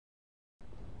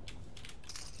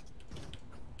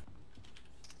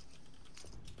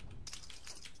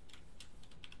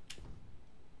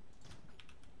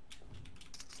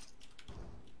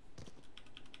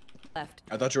left.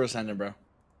 I thought you were ascending, bro.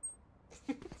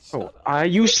 Oh, are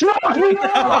you sure? I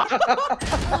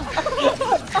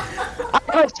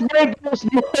swear this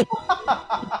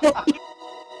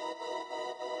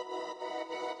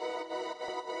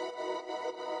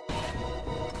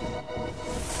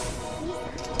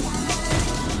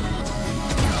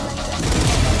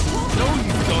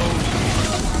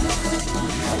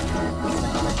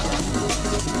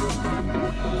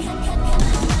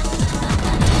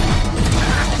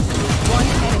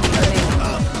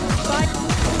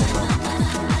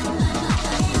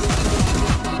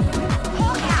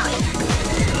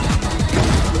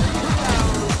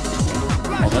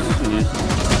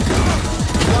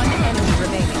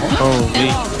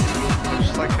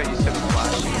Just like how you said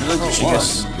flash. She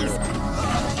just...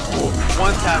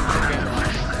 One tap again.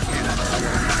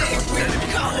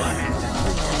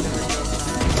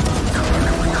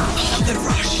 The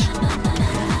rush!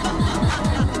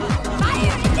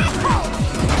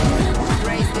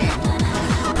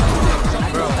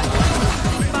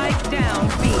 Spike down,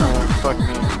 B. Oh, fuck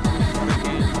me.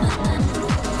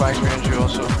 Spike behind you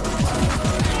also.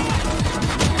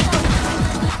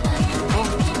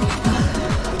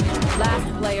 Last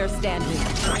player standing.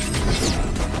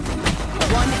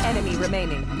 One enemy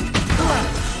remaining.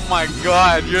 Oh my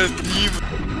god, you're a demon.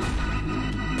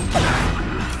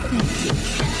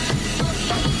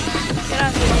 Get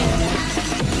out here.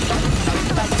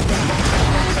 Spike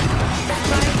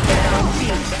down, B.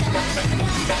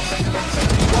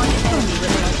 One enemy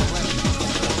remaining.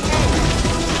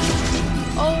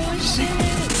 Oh shit!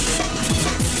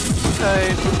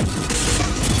 Tight.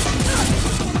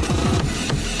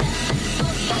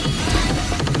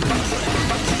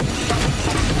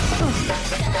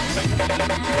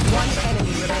 One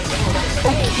enemy remaining.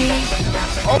 okay.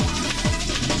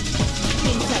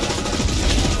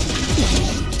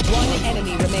 One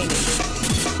enemy remaining.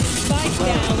 Spike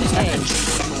down, A.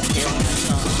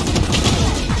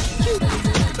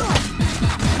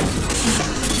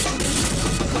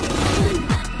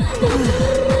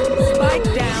 Spike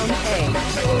down, A.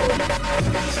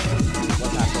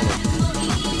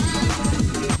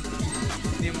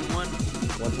 Demon one.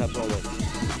 One tap solo.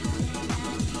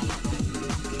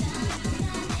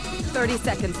 30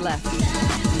 seconds left.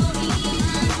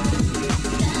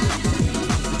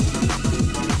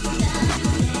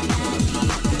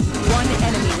 One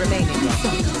enemy remaining.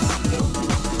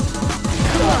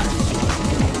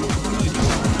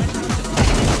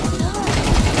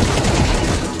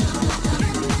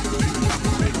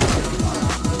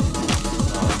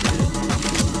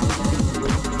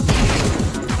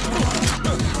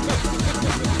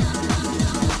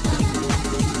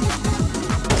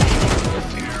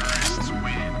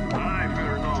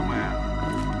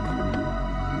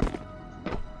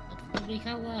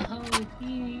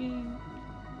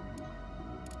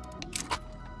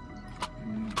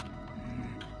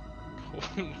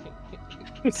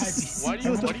 Why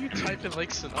do you type in like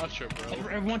Sinatra, bro?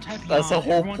 Everyone type yawn. That's the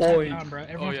whole Everyone type point. yawn, bro. Oh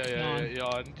Everyone yeah, type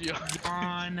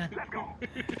yawn. yawn.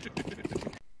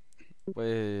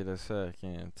 Wait a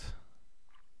second.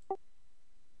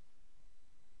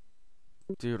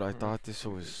 Dude, I thought this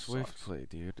was Swift play,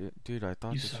 dude. Dude, I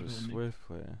thought this was Swift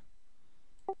play.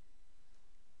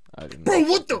 I didn't. Bro,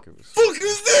 what the fuck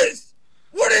is this?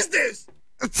 What is this?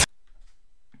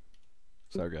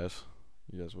 So guys,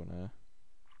 you guys wanna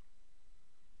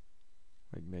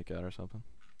like make out or something?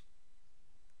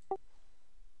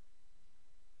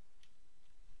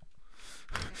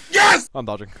 Yes! I'm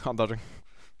dodging.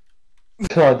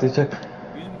 Şöyle diyecek.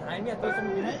 Aynı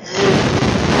yatıyorsun yine.